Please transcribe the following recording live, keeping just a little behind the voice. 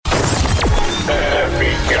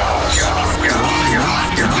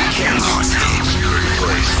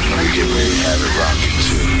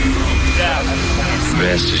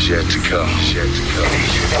best is yet to come. Yet to come.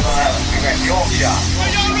 Yorkshire.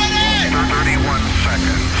 Are you ready? 31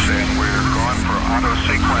 seconds, and we're going for auto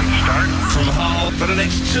sequence start. From Hull, for the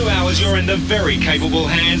next 2 hours, you're in the very capable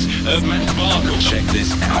hands of Matt Barkle. Check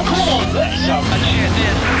this out. Come on, let's go.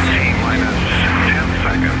 T-minus 10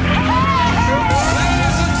 seconds.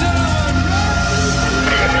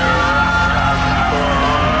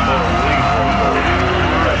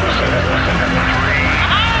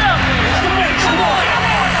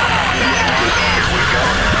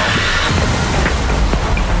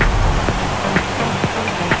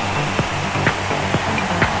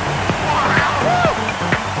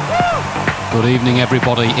 Good evening,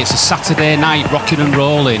 everybody. It's a Saturday night, rocking and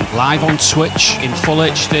rolling, live on Twitch in full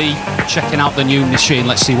HD, checking out the new machine.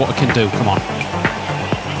 Let's see what we can do. Come on.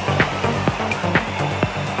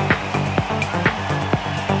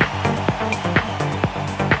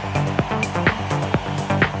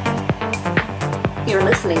 You're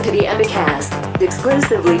listening to the Epicast,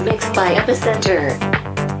 exclusively mixed by Epicenter.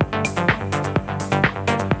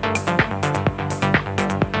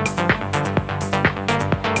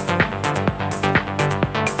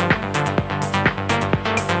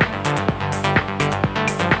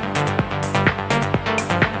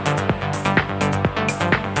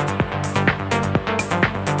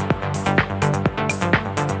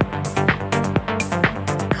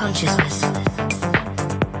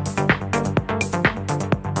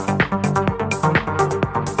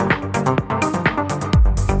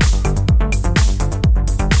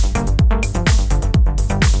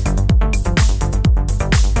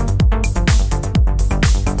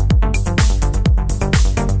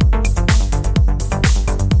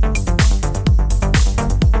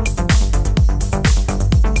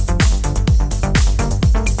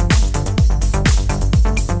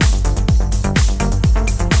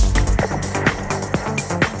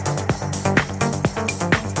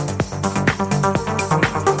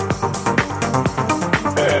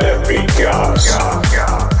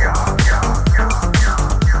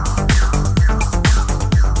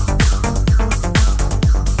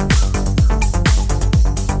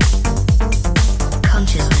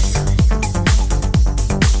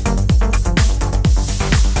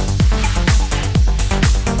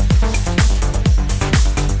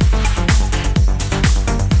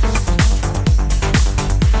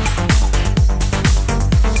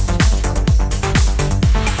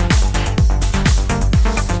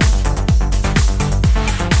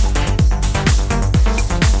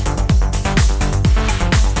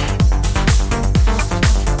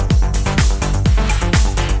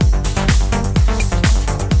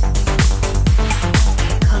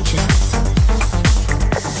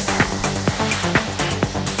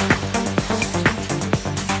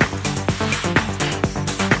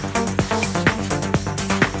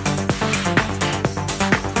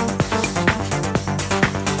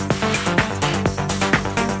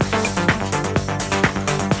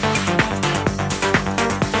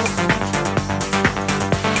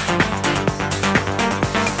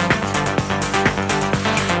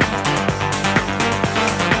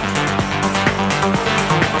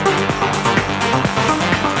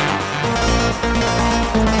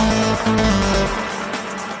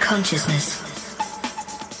 Consciousness.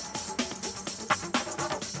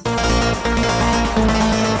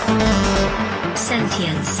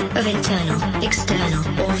 Sentience of internal, external,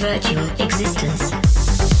 or virtual existence.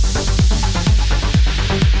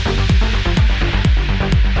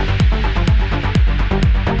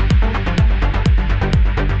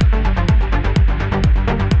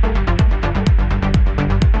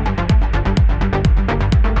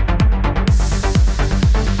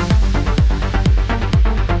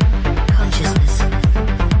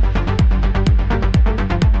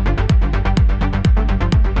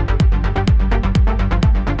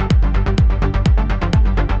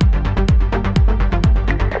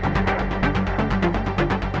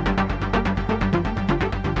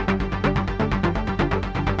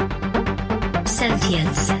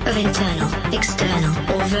 Sentience of internal, external,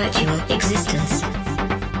 or virtual existence.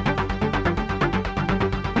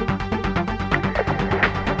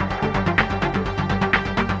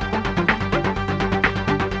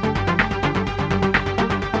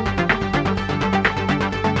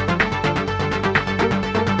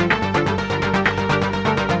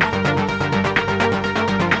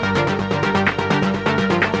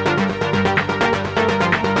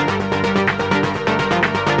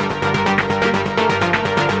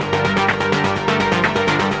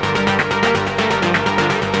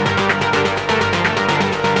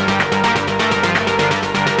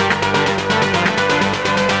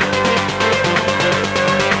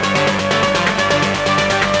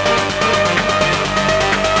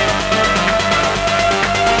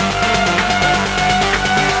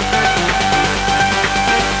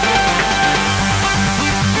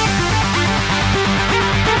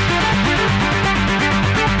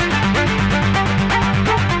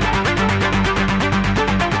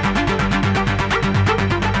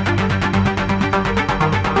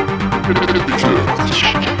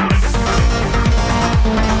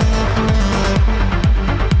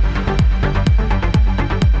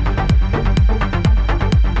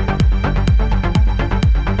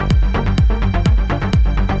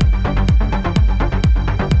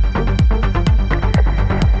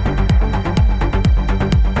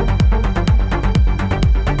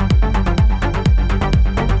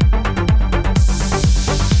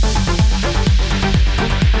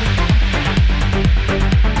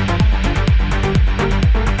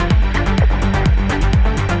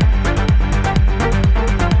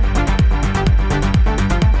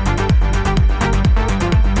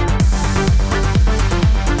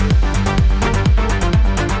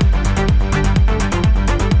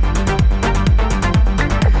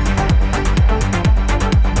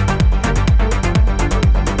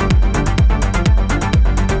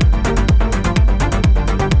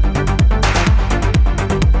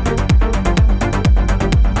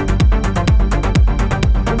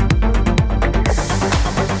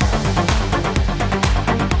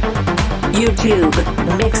 YouTube,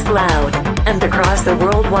 Mixcloud, and across the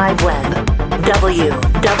World Wide Web.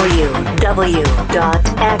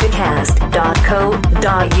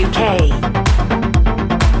 www.epicast.co.uk.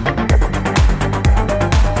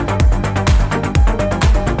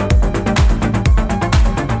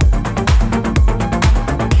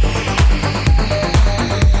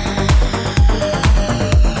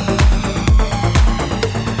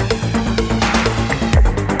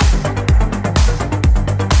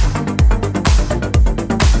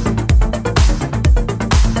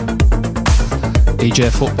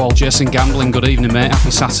 EJ Football, Jason Gambling, good evening mate,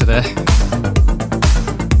 happy Saturday.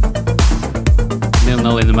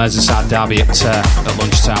 0-0 in the Merseyside derby at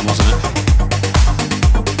lunchtime, wasn't it?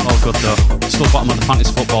 All good though, still bottom of the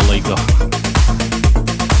Fantasy Football League though.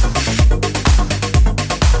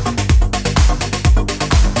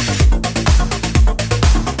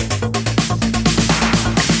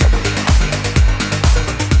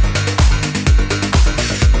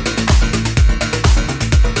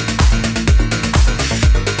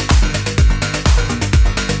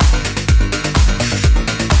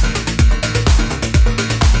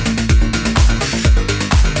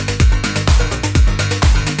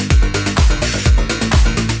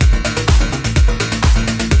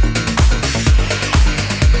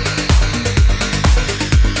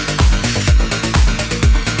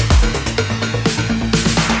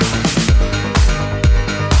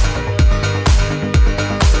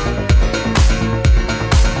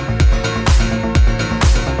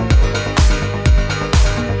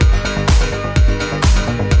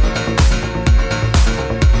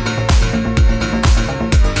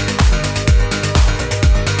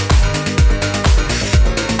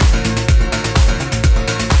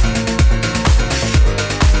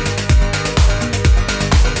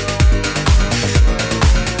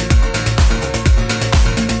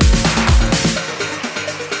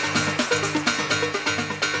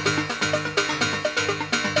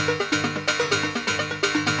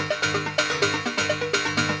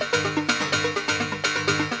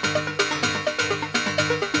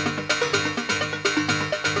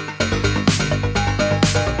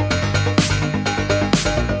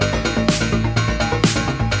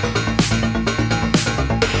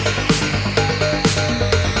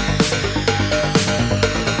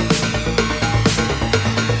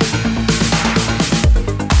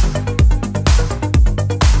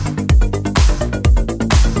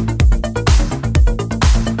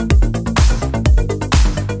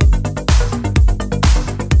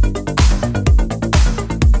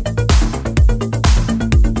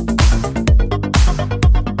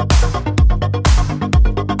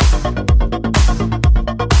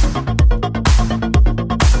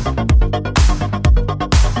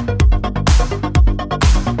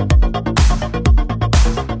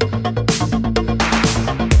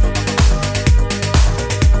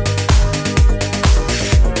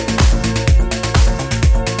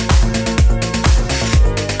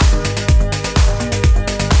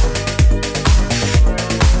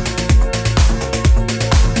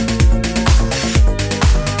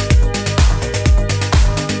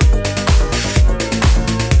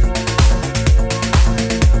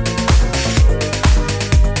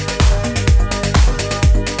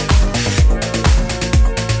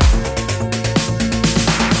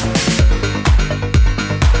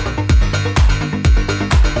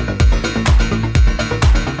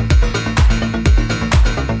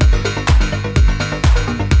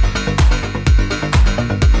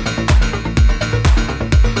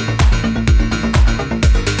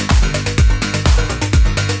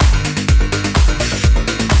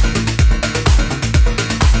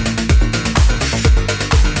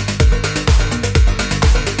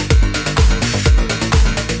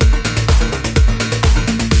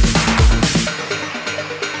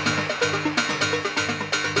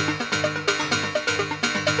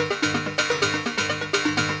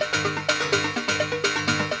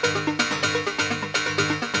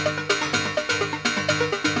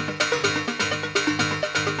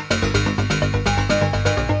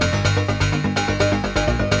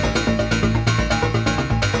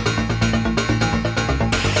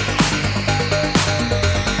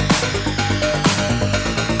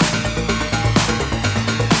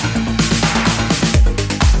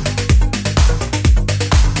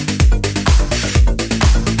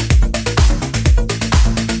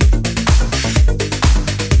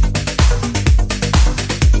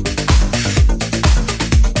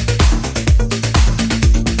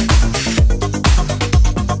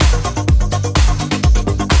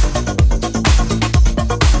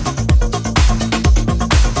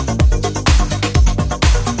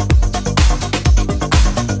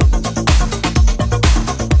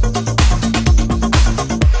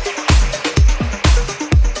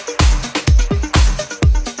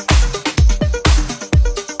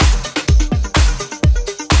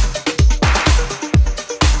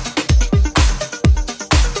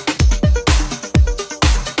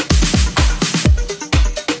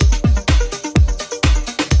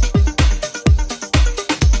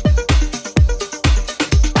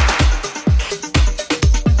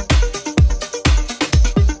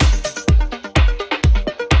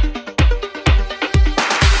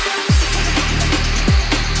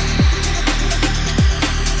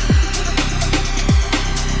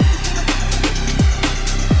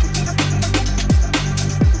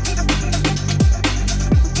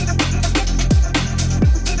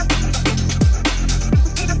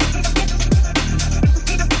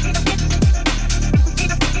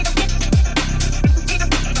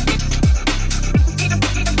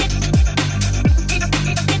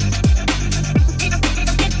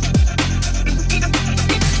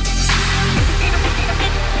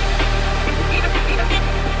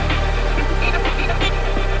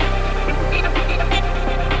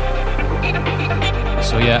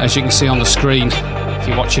 So yeah, as you can see on the screen, if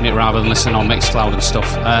you're watching it rather than listening on Mixcloud and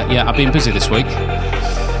stuff, yeah, I've been busy this week,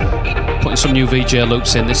 putting some new VJ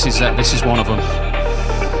loops in. This is one of them.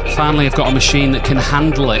 Finally, I've got a machine that can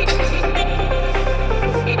handle it.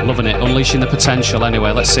 Loving it, unleashing the potential.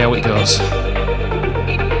 Anyway, let's see how it goes.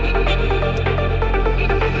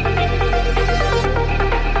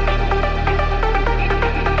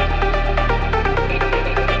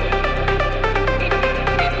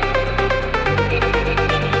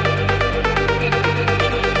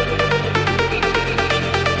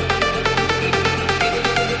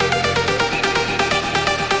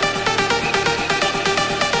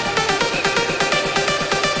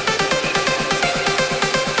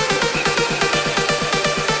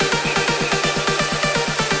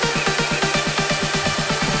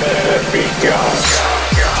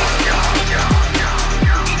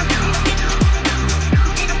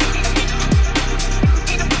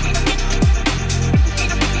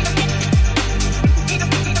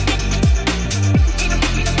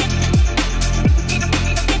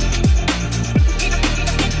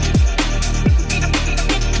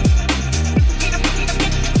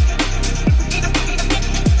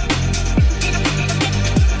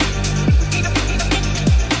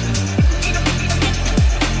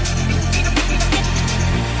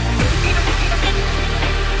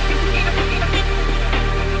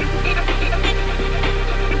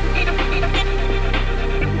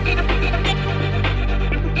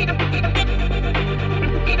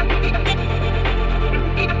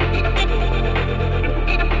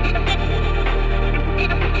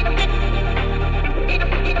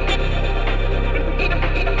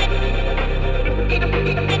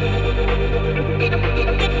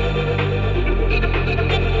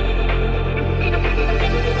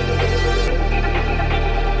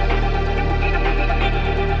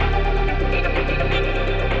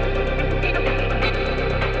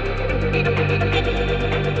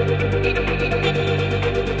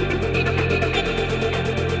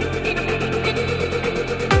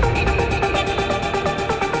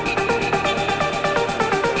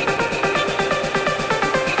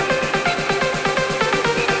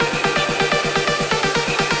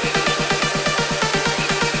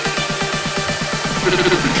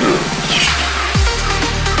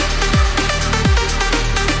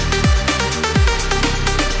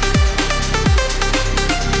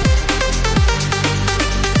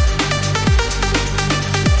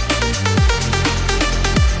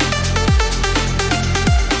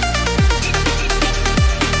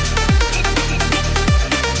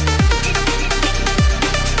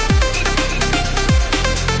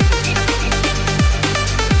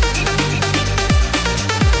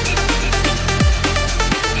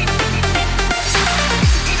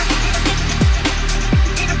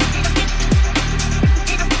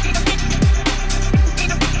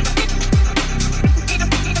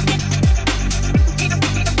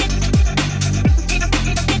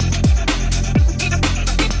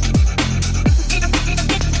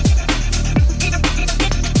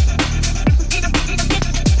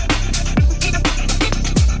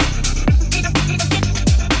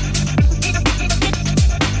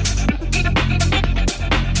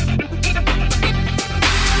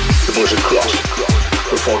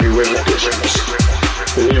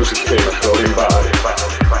 The music came floating by.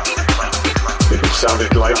 It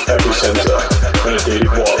sounded like Epicenter, and indeed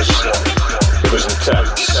it was. It was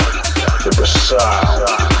intense. It was sound.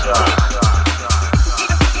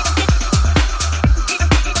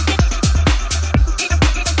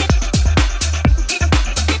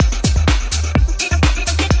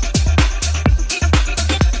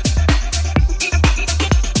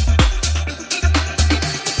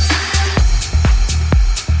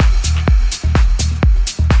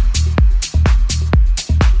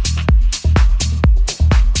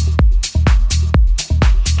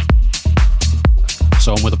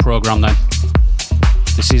 So on with the programme then.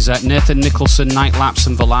 This is Nathan Nicholson, Night Lapse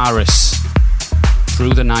and Valaris.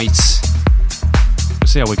 Through the Night. We'll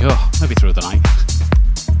see how we go. Maybe through the night.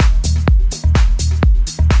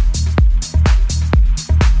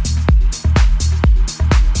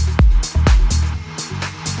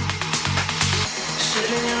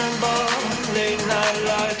 Sitting in a bar, late night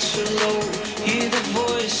lights are low. Hear the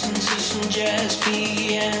voice into some jazz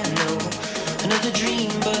piano. Another dream,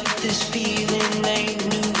 but this feeling ain't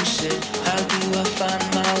new. Said, how do I find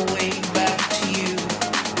my way back to you?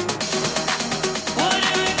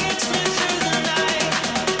 Whatever gets me through the night.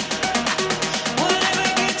 Whatever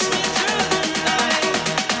gets me through the night.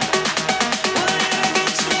 Whatever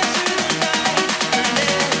gets me through the night. And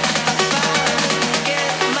then I finally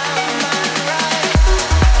get my mind right.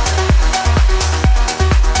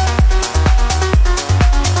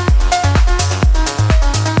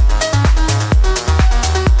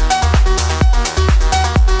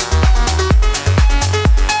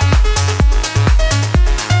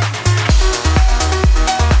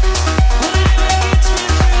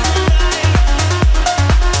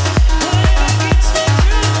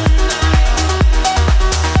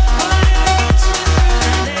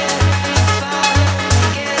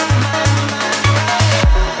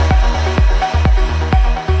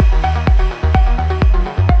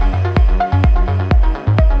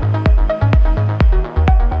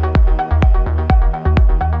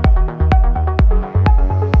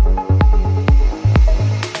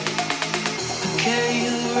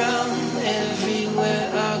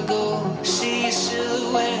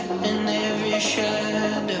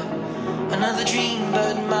 shadow. Another dream,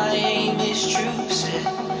 but my aim is true. Said,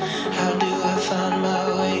 how do I find my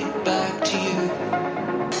way back to you?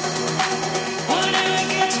 Whatever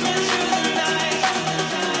gets me through the night.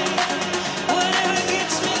 Whatever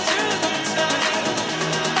gets me through the night.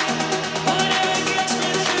 Whatever gets me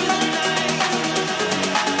through the night.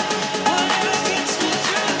 Whatever gets me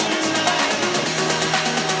through the night. Whatever gets me through the night.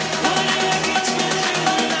 Whatever gets me through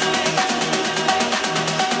the night.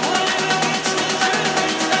 Whatever gets me through the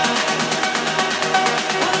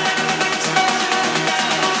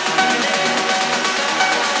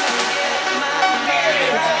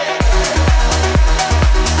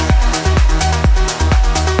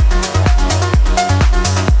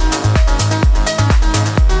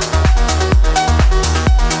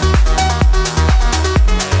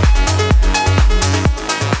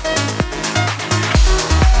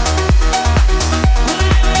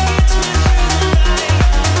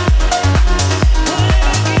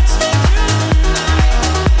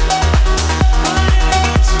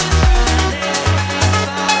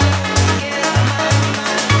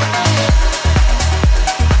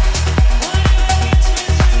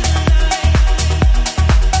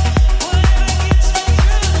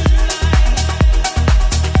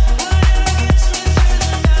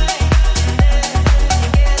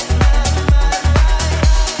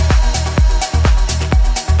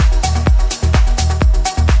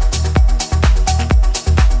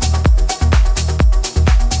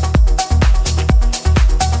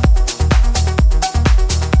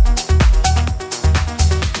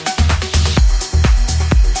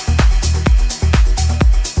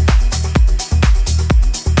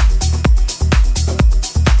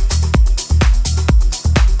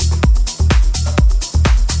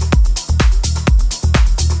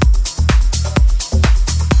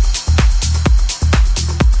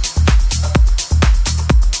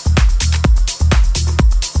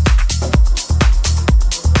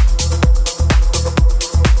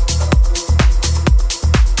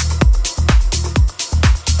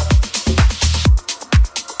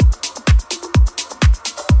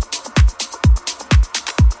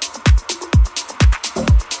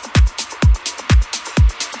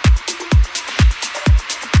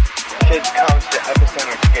Kids comes to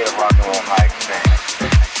Epicenter to get a rock and roll high experience.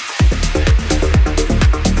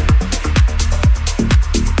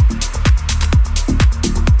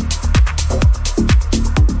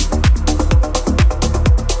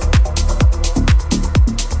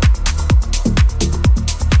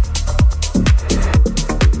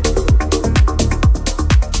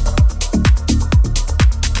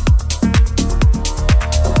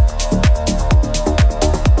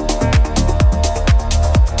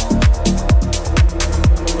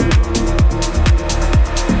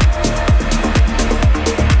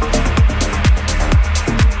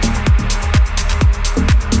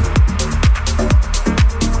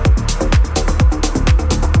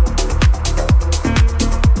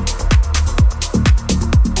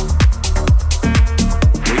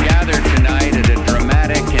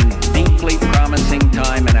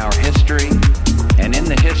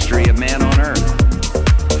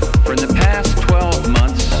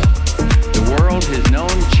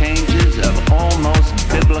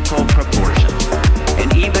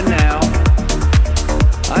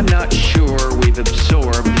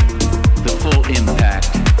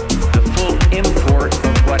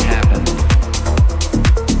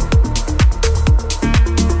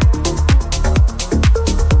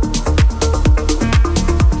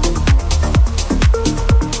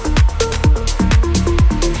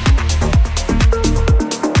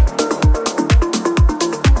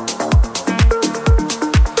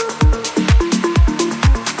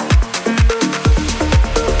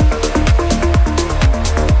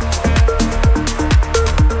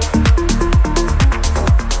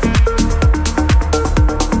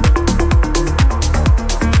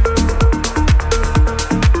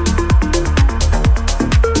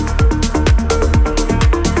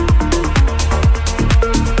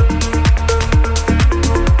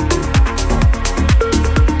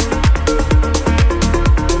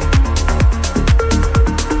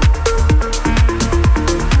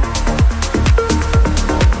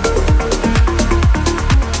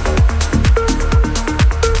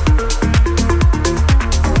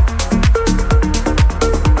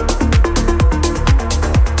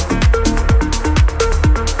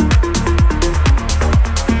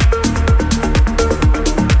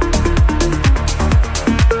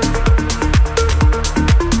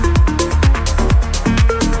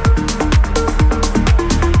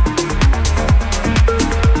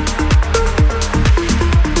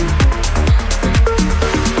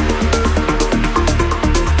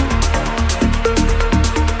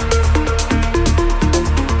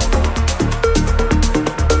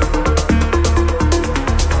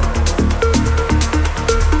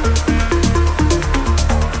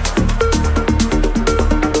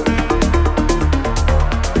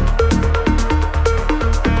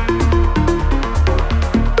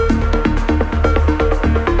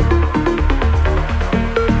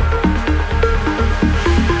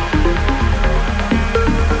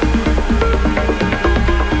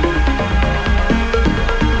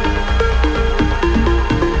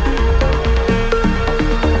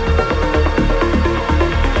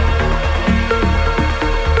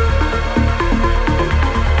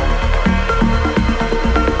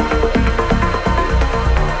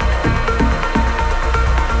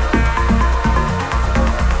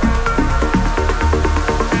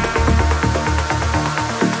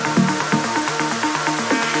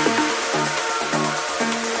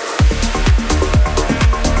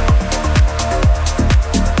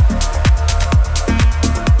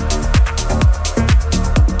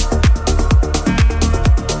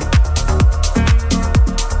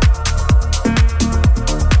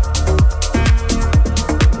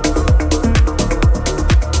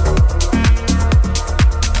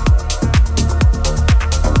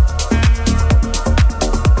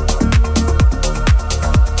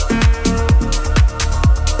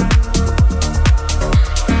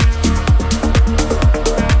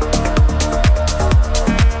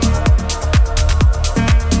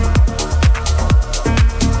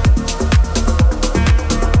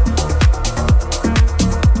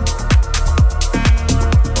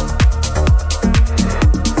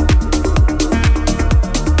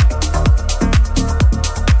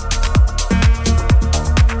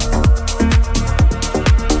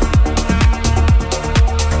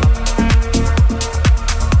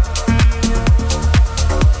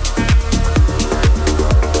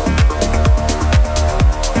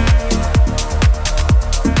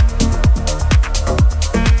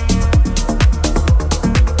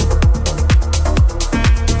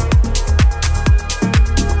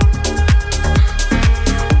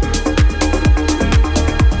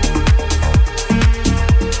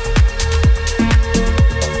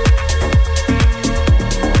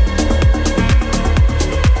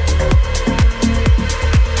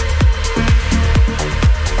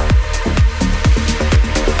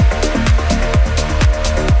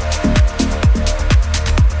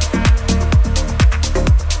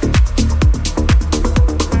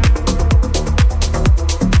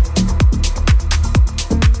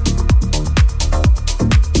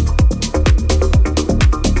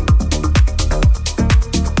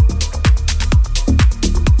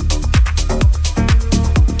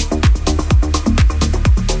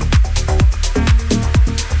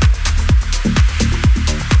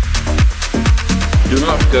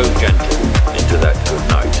 go gentle into that good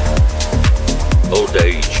night. Old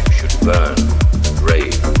age should burn and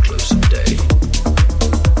rave at close of day.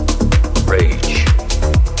 Rage,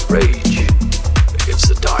 rage against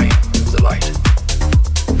the dying of the light.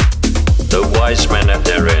 No wise men at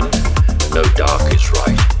their end, no dark is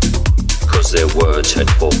right, because their words had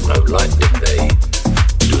brought no lightning they.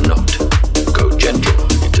 Do not go gentle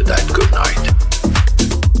into that good night.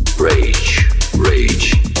 Rage,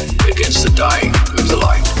 rage against the dying of the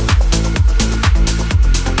light.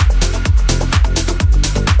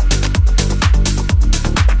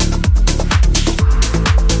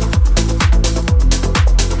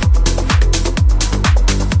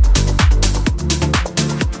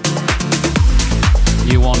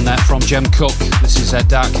 New one from Jem Cook. This is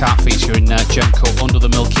Dark Cat featuring Jem Cook, Under the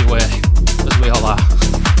Milky Way, as we all are.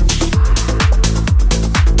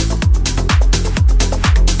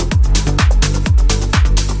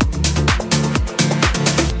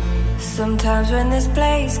 Sometimes when this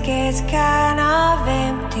place gets kind of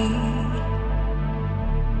empty,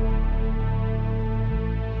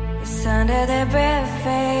 the sound of their breath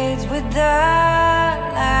fades with the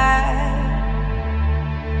light.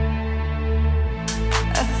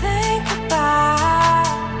 I think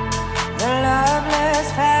about the loveless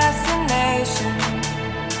fascination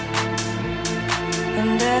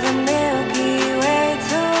under the Milky Way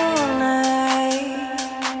tonight.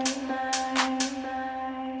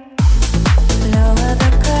 Lower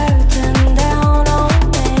the curtain down on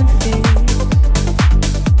Memphis.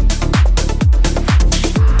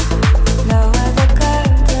 Lower the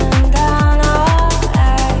curtain down on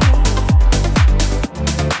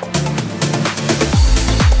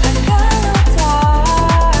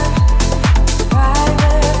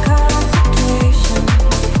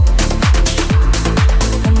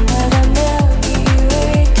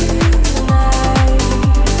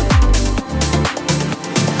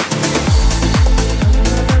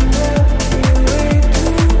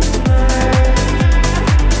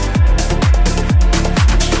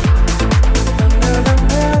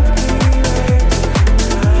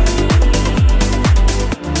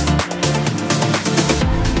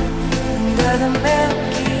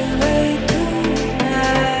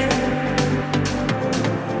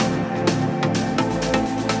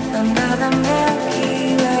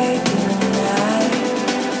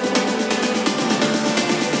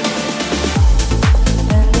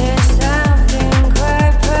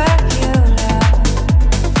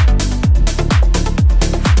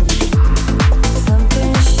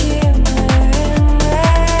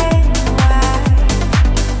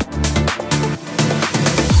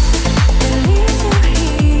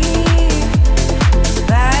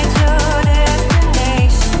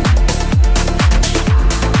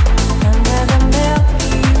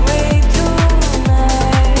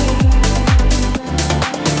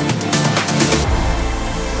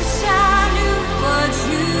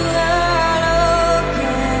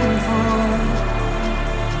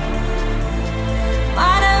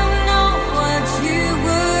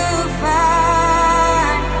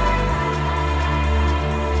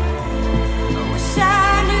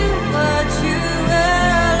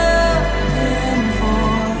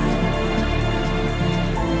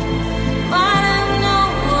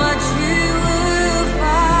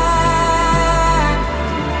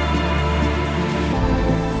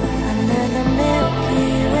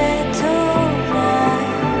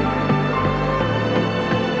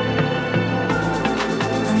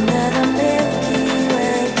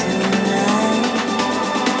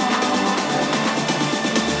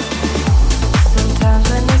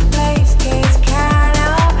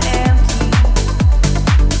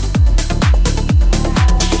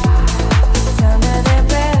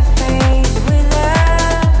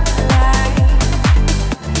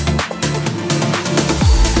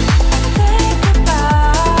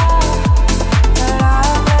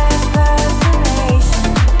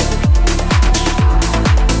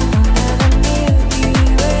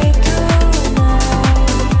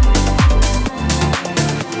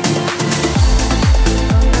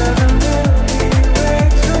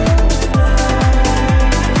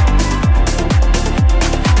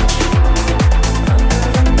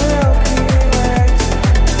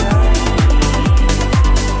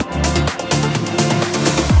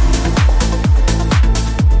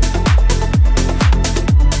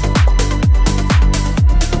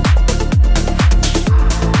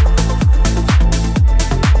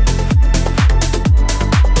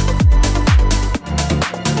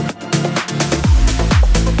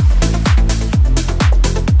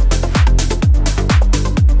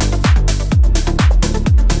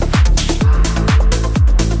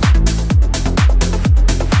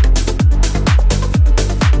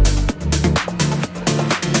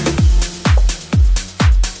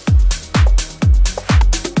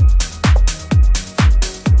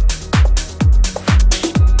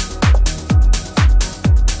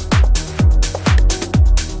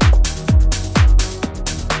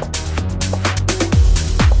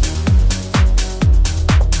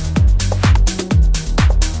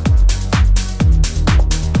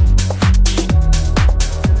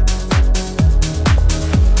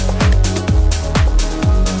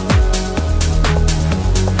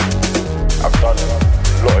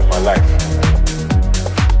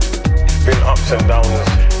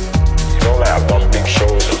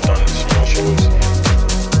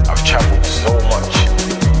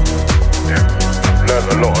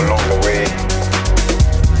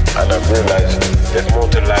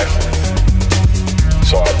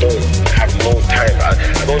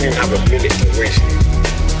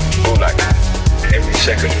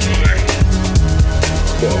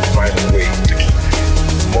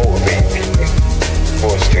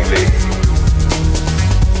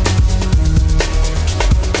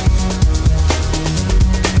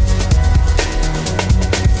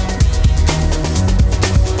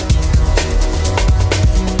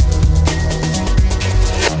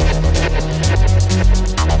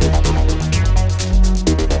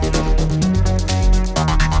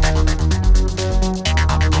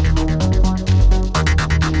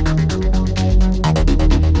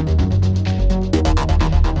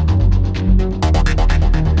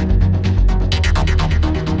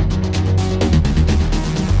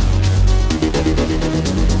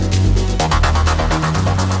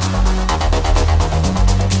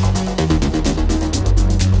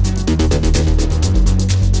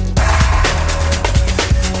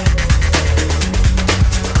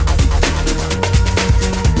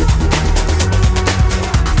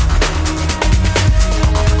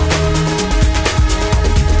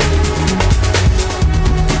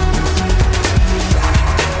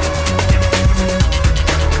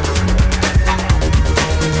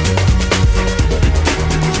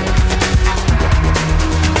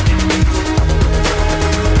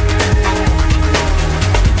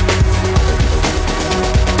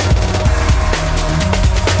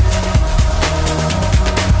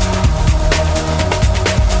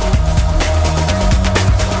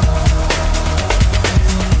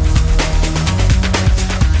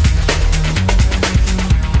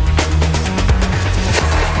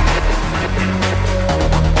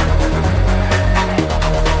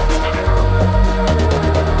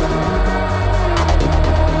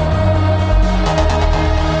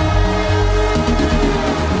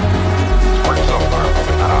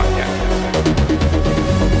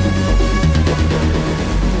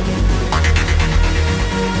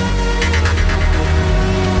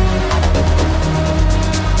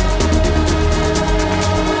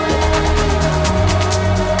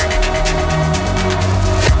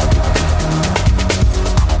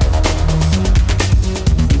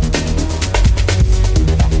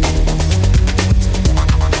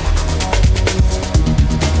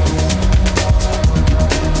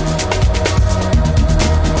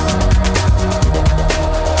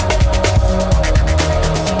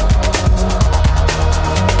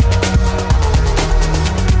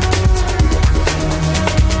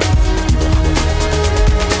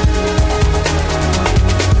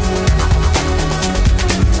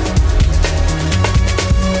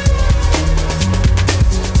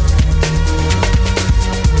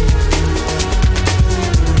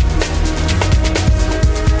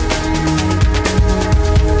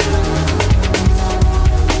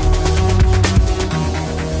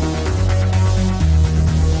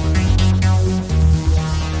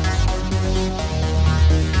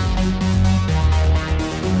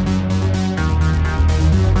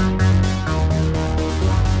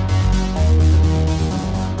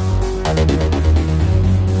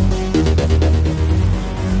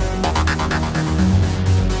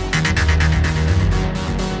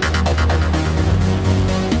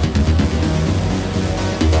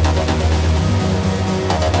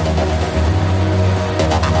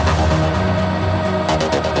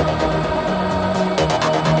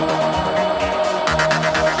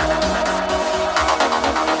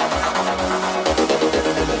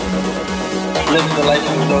live the life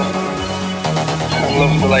and stuff. And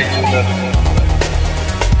love the life and stuff.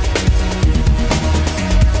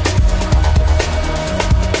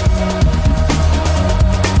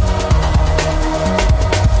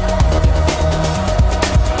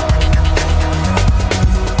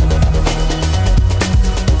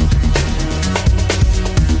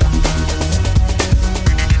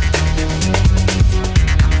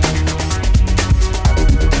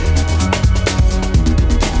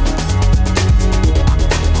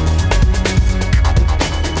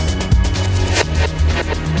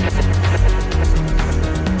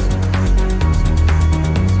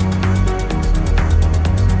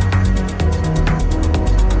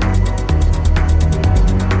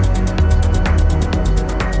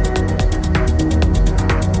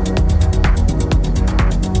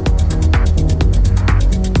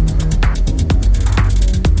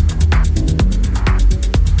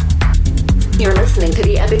 You're listening to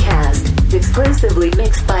the Epicast, exclusively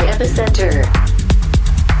mixed by Epicenter.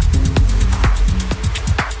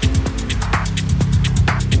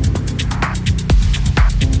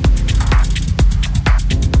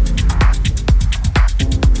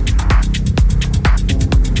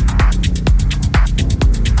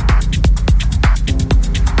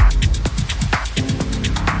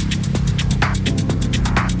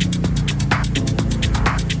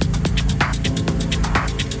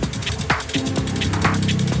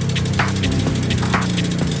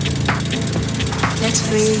 Let's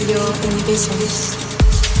free your inhibitions.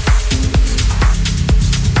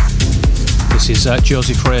 This is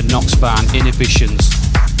Josie Freya Knox Van, Inhibitions.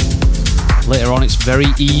 Later on, it's very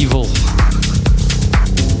evil.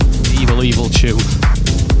 Evil, evil tune.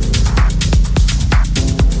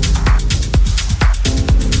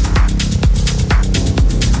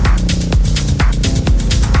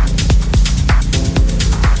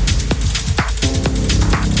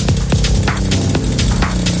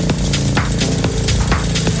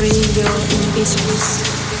 Free your inhibitions.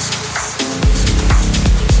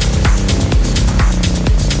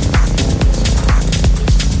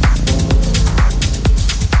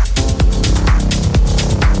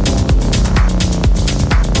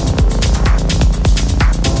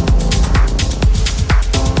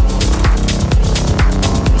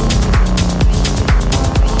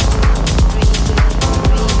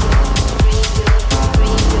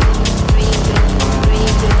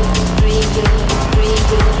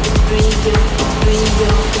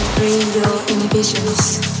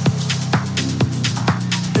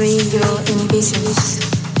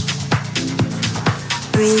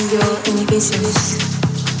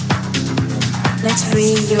 Let's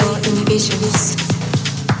free your inhibitions.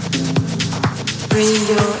 Free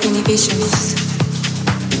your inhibitions.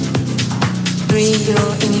 Free your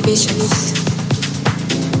inhibitions.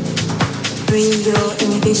 Free your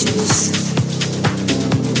inhibitions.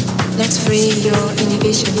 Let's free your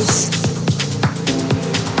inhibitions.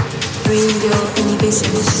 Free your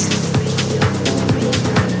inhibitions.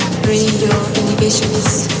 Free your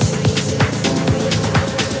inhibitions.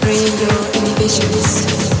 Free your inhibitions.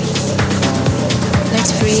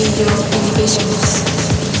 Let's free your inhibitions.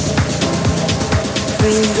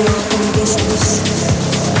 Free your inhibitions.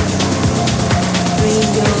 Free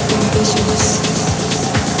your inhibitions.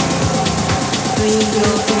 Free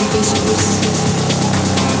your inhibitions.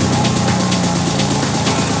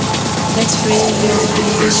 Let's free your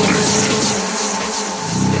inhibitions.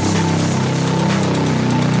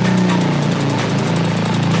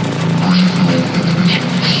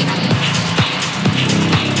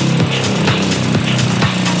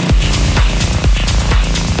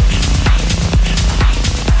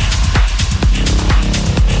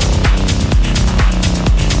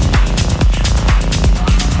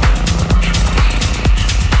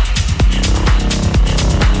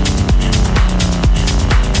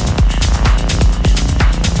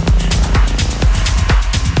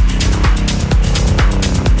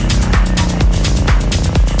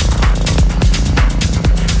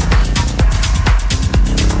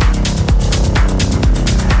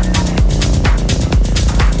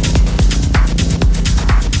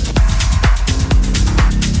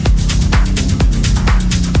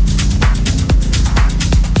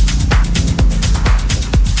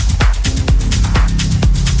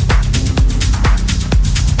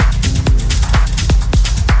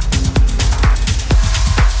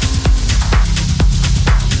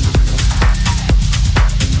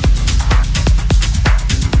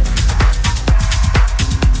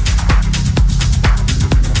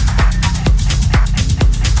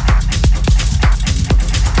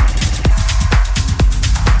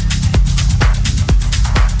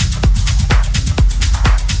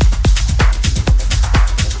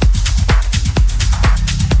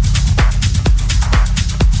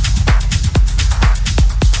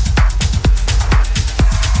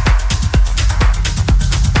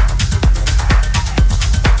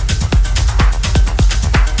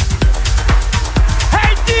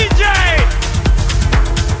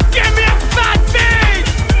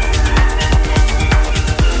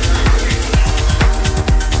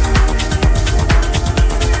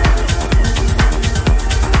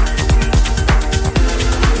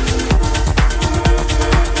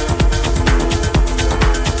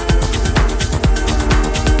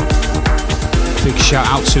 shout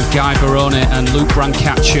out to Guy Barone and Luke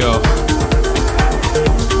Brancaccio.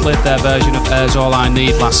 Played their version of Airs All I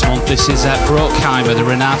Need last month. This is Brookheimer, the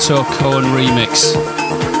Renato Cohen remix.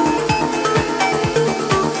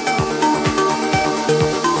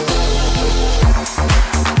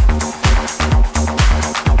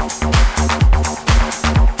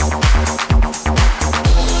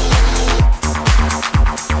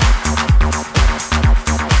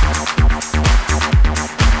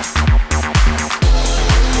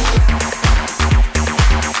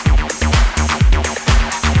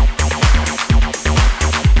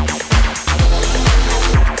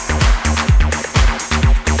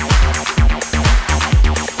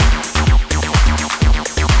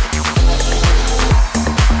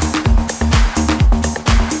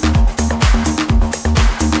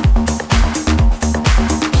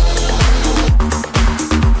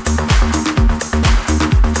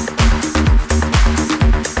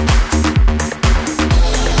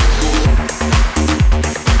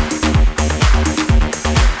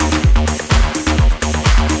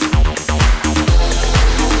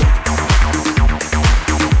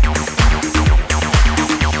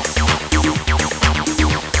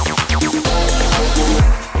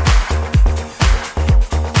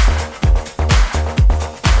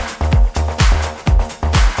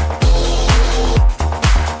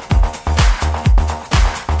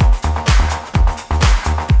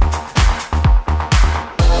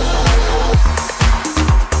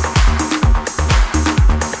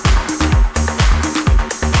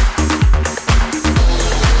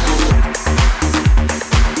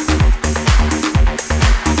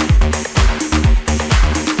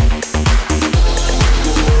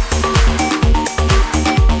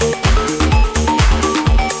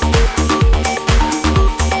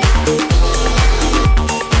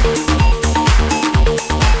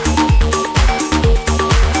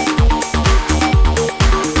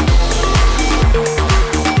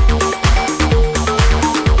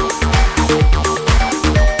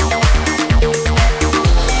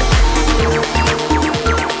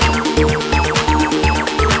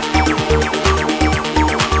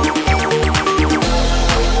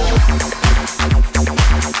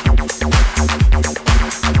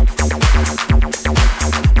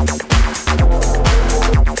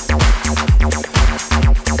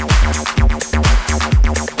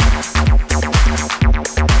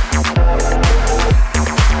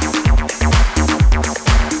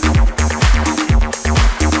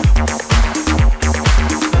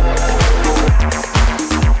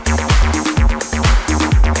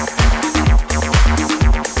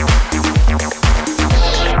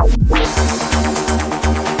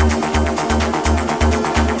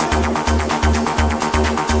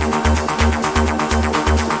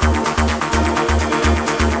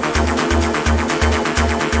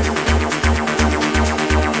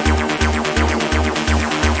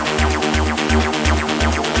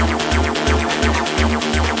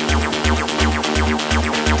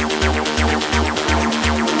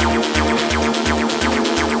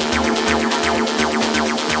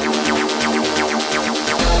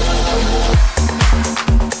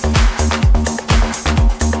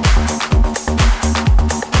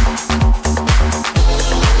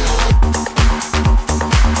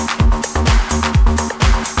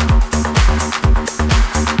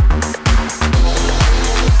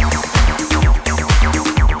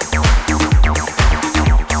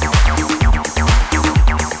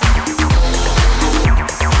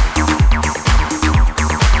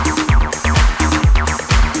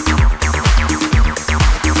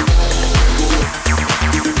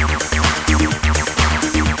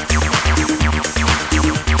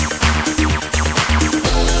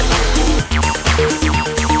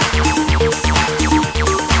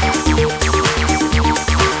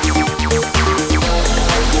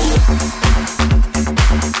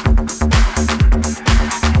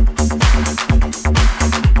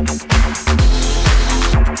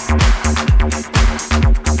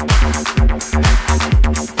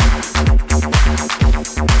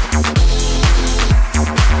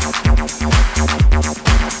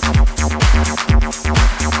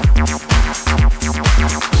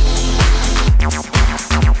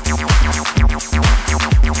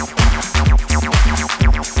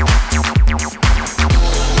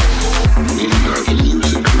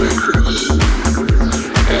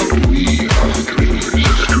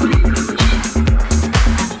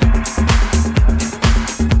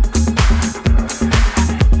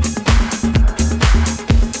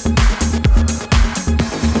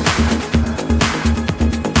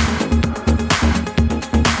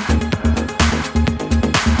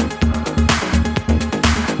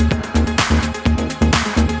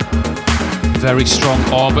 very strong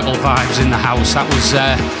Orbital vibes in the house. That was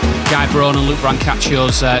Guy Brown and Luke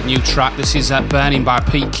Brancaccio's new track. This is Burning by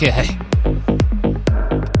Pete Kay.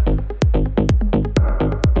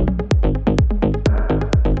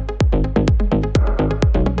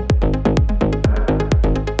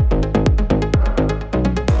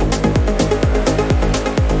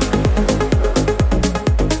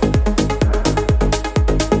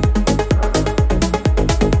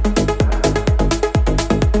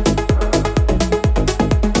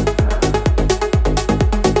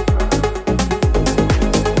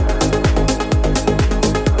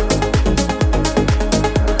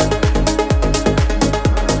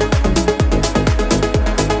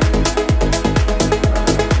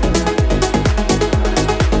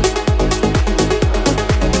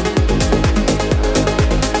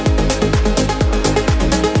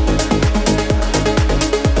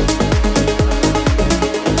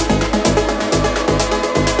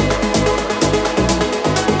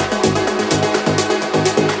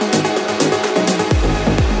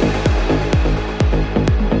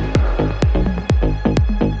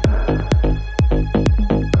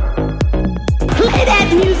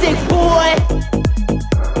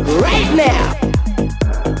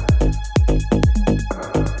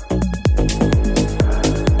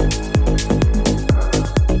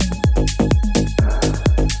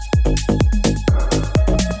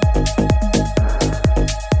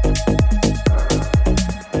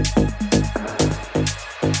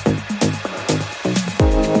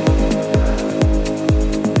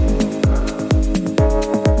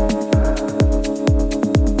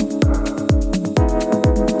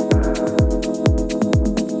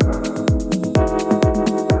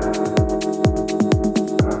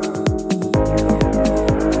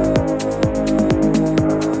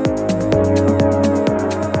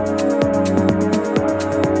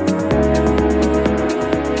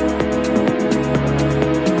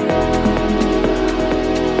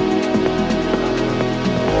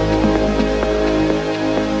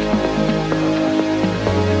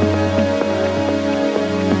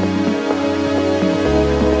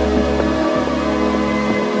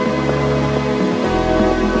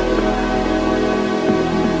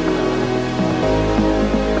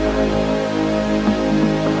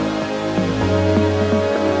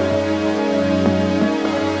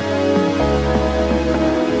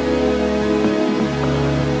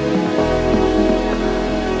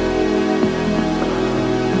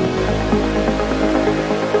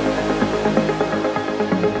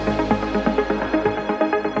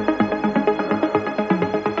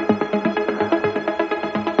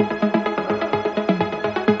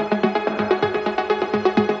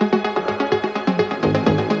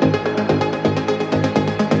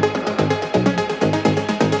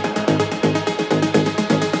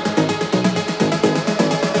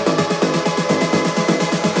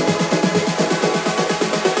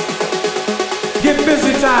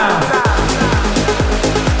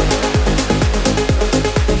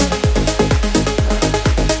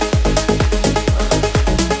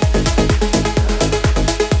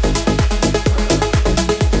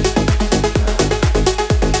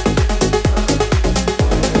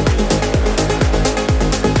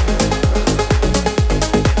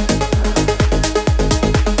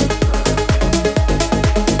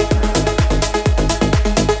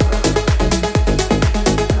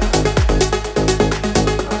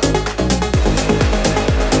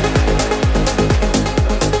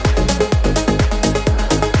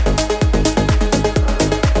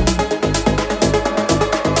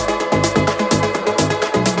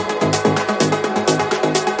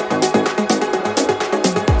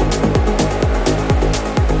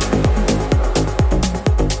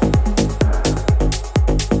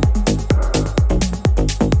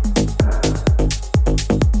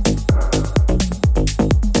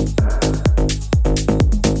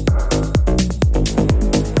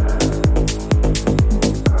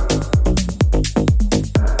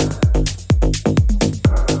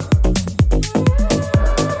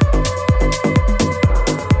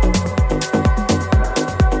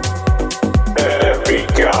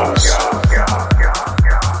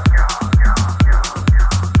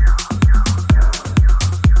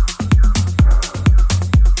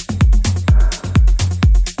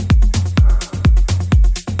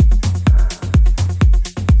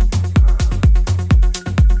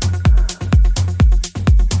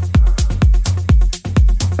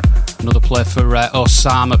 play for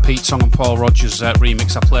Osama, Pete Tong and Paul Rogers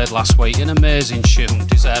remix I played last week. An amazing tune,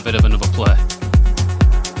 deserve it of another play.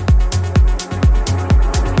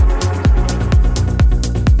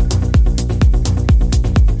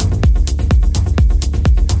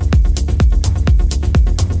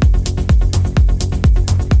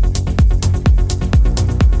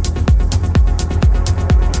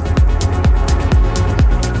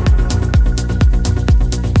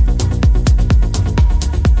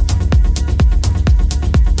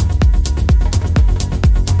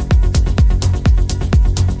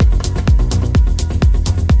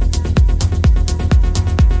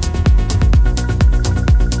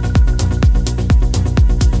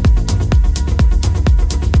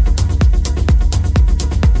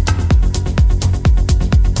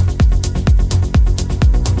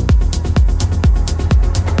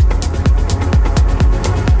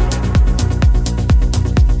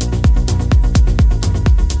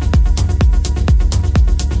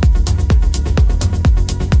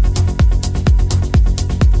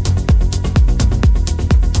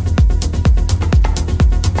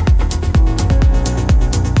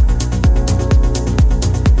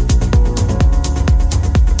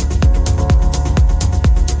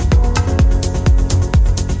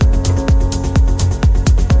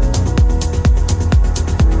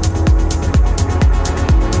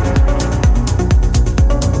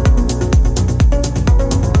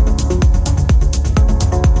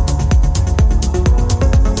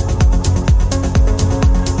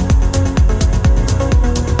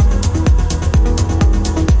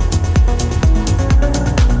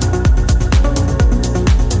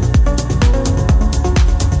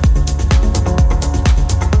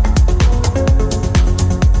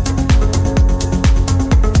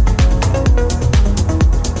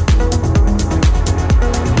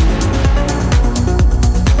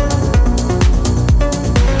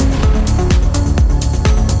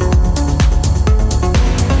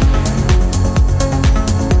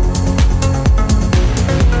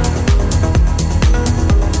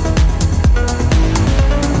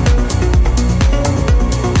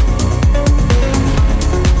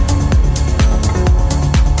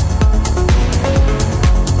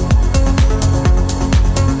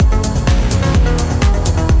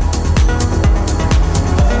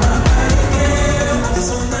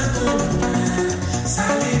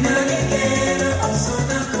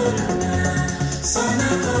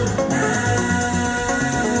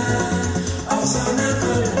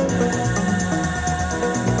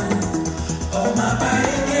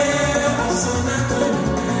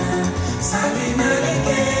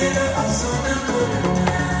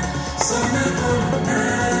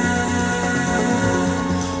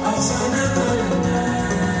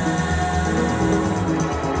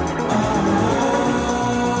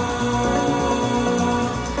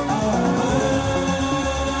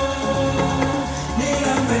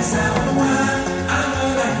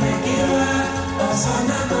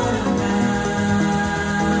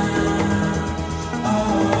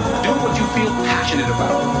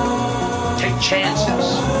 about. Take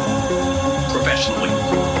chances professionally.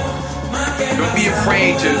 Don't be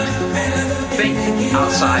afraid to think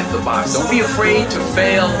outside the box. Don't be afraid to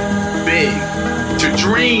fail big, to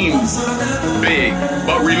dream big.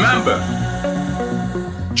 But remember,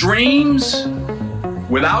 dreams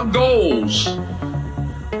without goals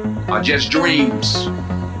are just dreams.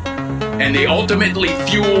 And they ultimately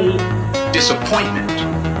fuel disappointment.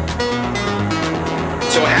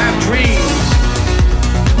 So have dreams,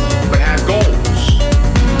 but have goals.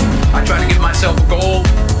 I try to give myself a goal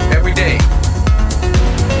every day.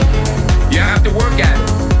 You have to work at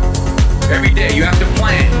it every day. You have to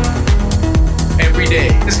plan every day.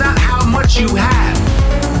 It's not how much you have.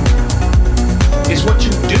 It's what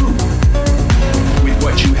you do with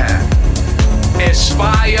what you have.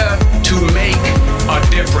 Aspire to make a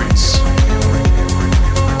difference.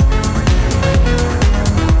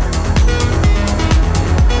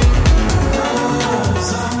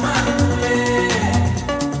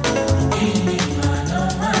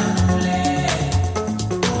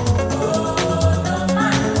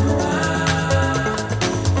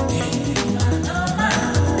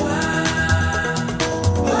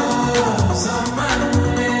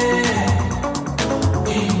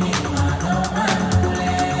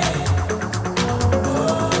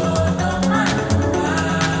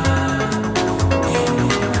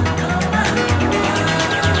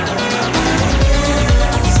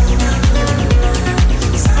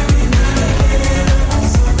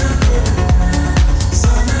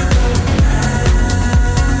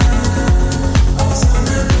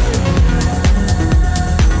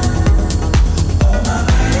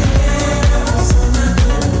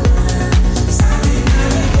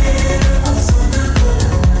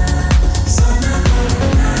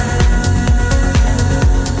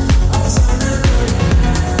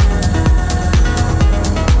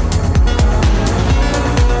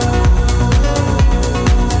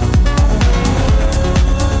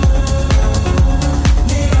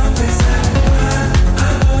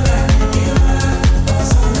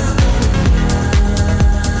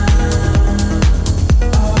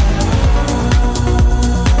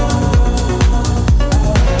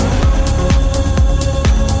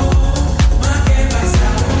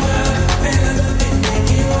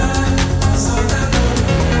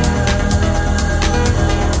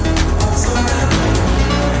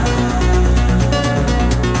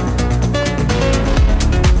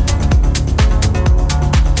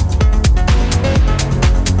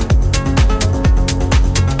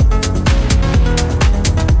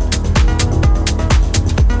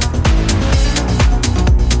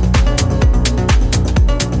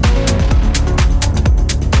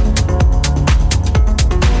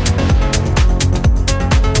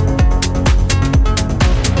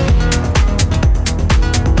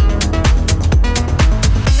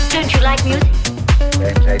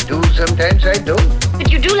 Sometimes I don't.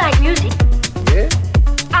 But you do like music. Yeah?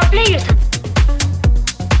 I'll play you some.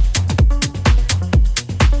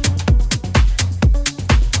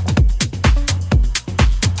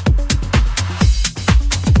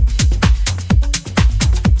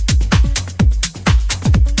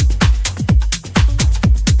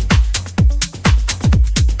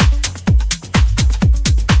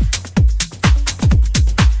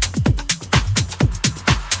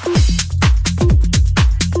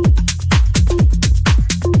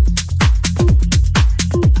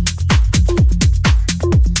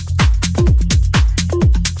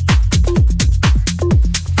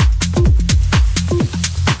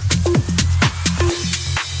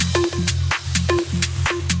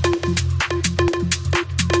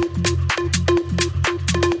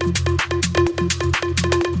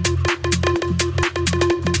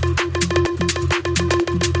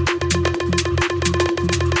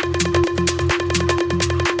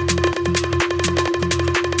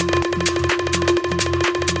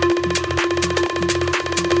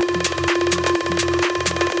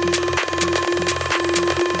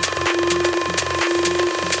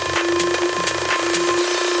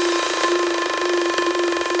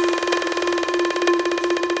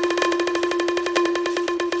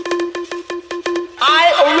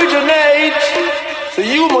 So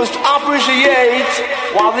you must appreciate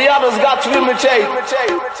while the others got to imitate.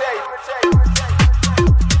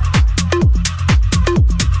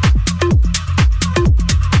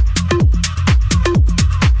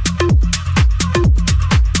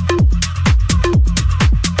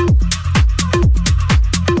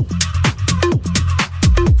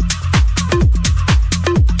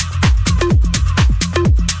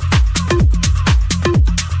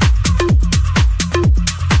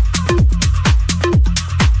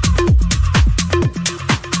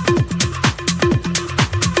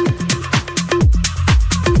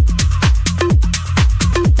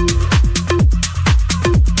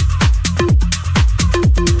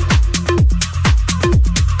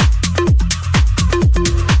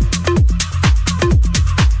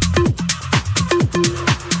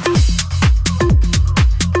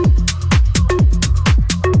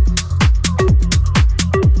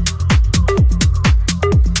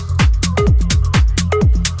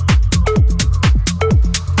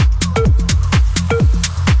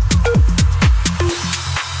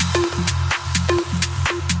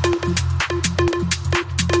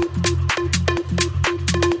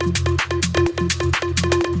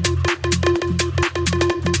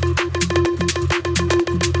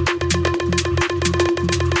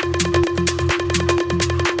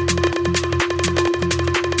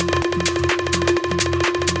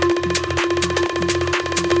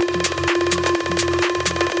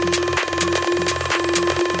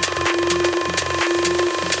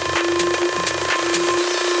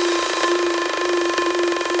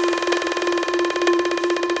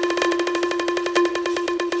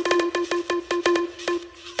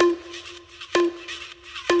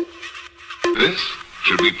 This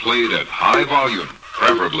should be played at high volume,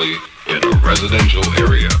 preferably in a residential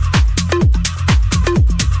area.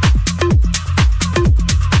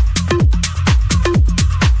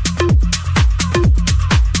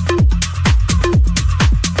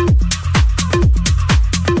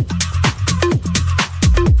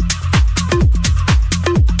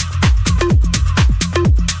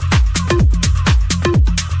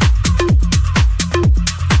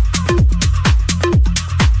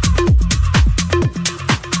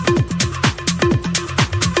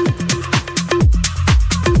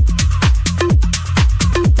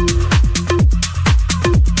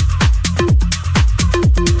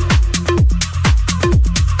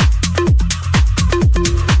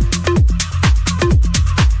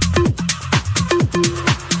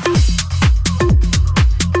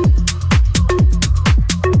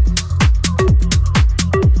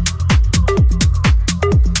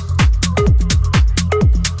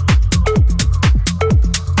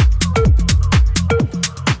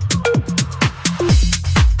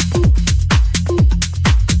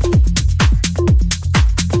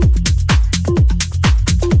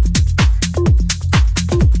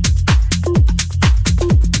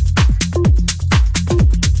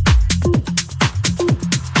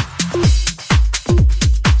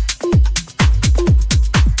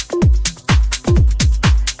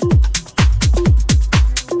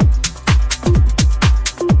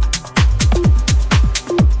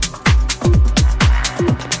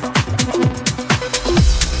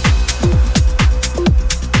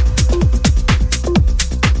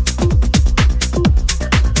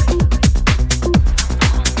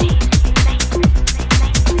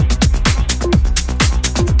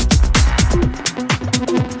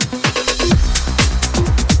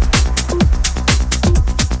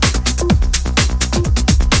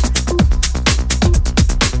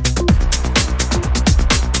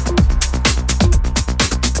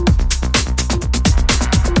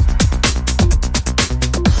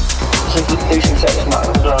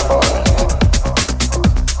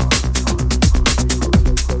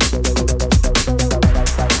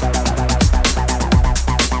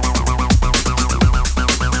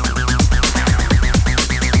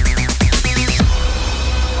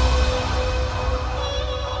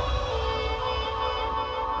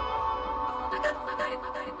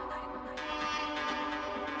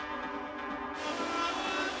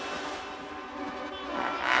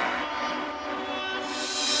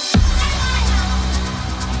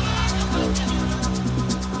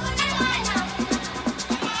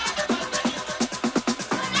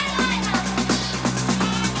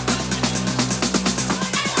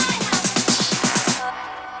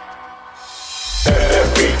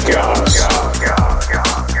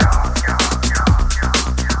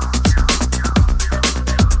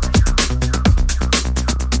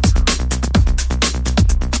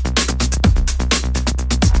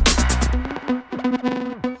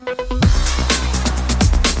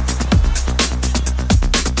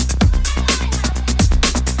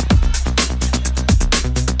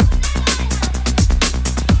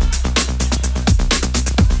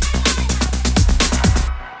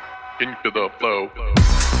 Into the flow.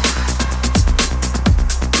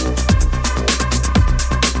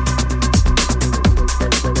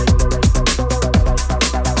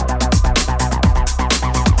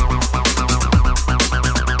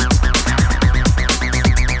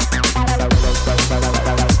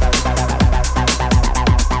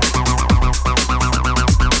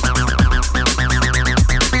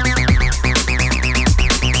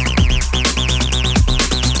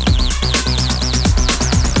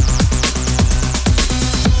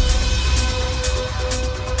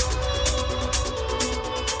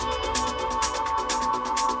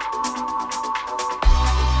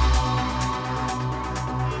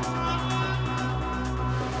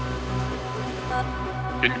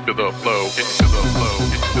 Into the flow, into the flow,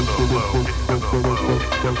 into the flow,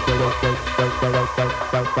 into the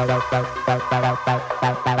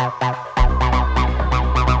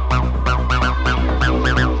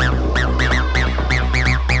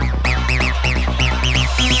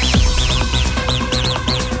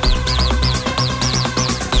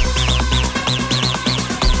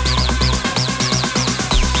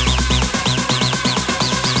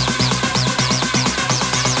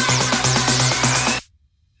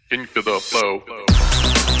into the flow.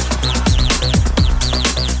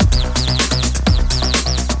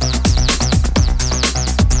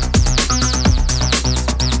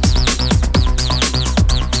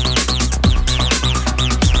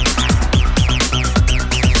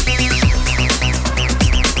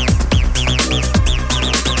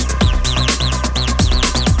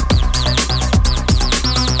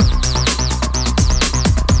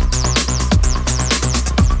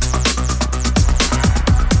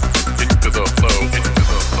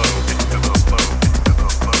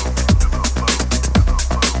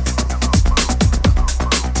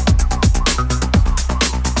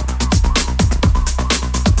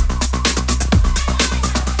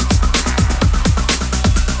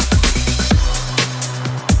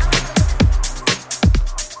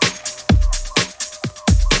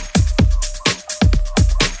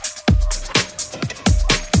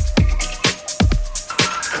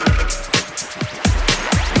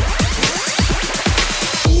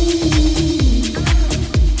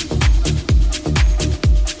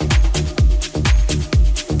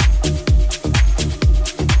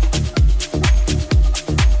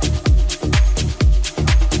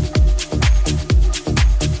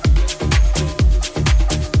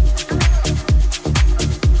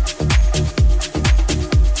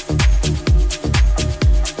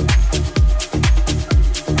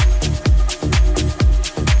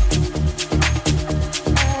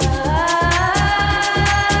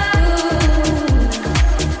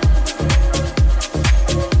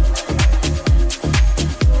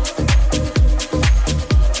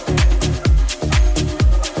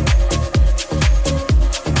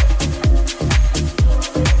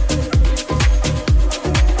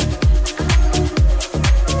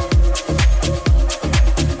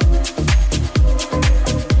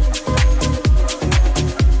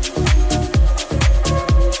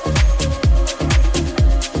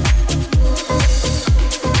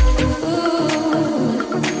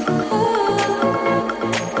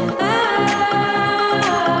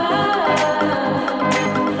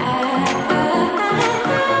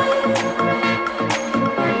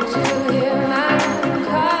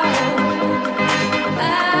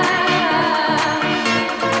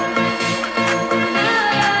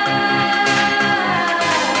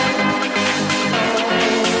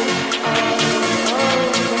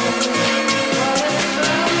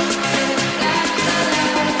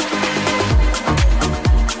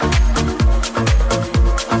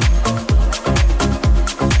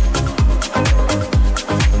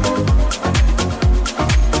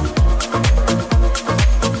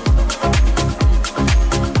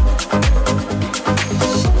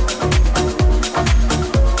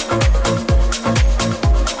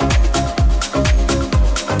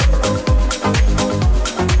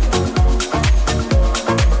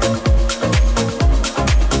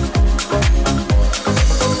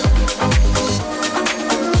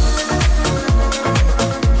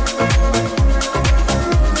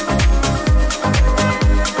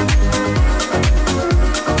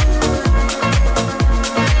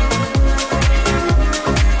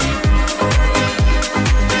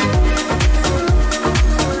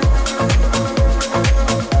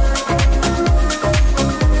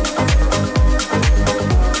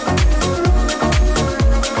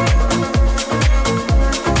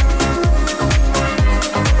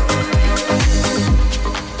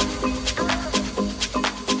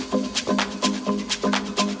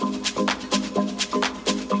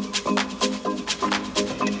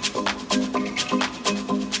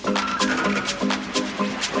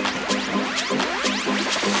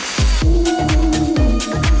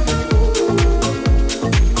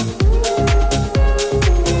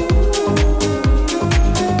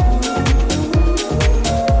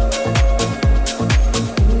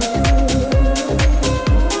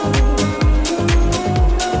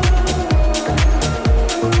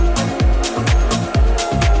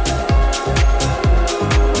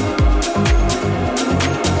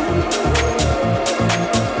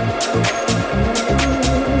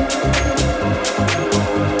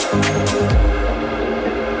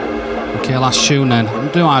 last tune then. I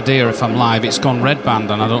have no idea if I'm live. It's gone red band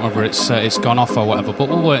and I don't know whether it's gone off or whatever, but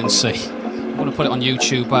we'll wait and see. I'm going to put it on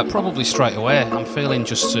YouTube probably straight away. I'm feeling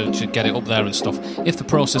just to get it up there and stuff. If the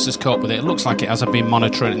process has coped with it, it looks like it has. I've been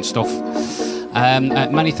monitoring and stuff.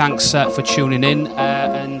 Many thanks for tuning in,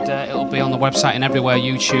 and it'll be on the website and everywhere,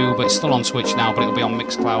 YouTube. It's still on Twitch now, but it'll be on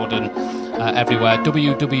Mixcloud and everywhere.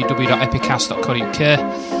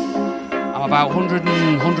 www.epicast.co.uk. I'm about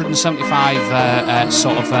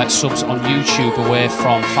 175 subs on YouTube away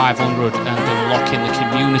from 500 and unlocking the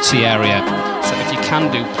community area. So if you can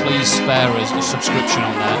do, please spare us a subscription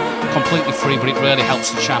on there. Completely free, but it really helps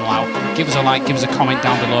the channel out. Give us a like, give us a comment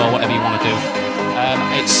down below, whatever you want to do.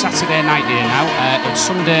 It's Saturday night here now. On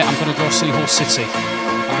Sunday I'm going to go see Hull City.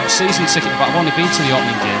 I've got a season ticket, but I've only been to the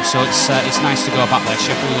opening game, so it's nice to go back there.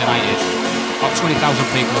 Sheffield United. About 20,000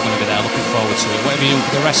 people are going to be there. Looking forward to it. Whatever you do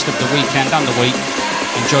for the rest of the weekend and the week,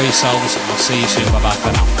 enjoy yourselves, and I'll see you soon. Bye bye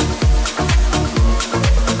for now.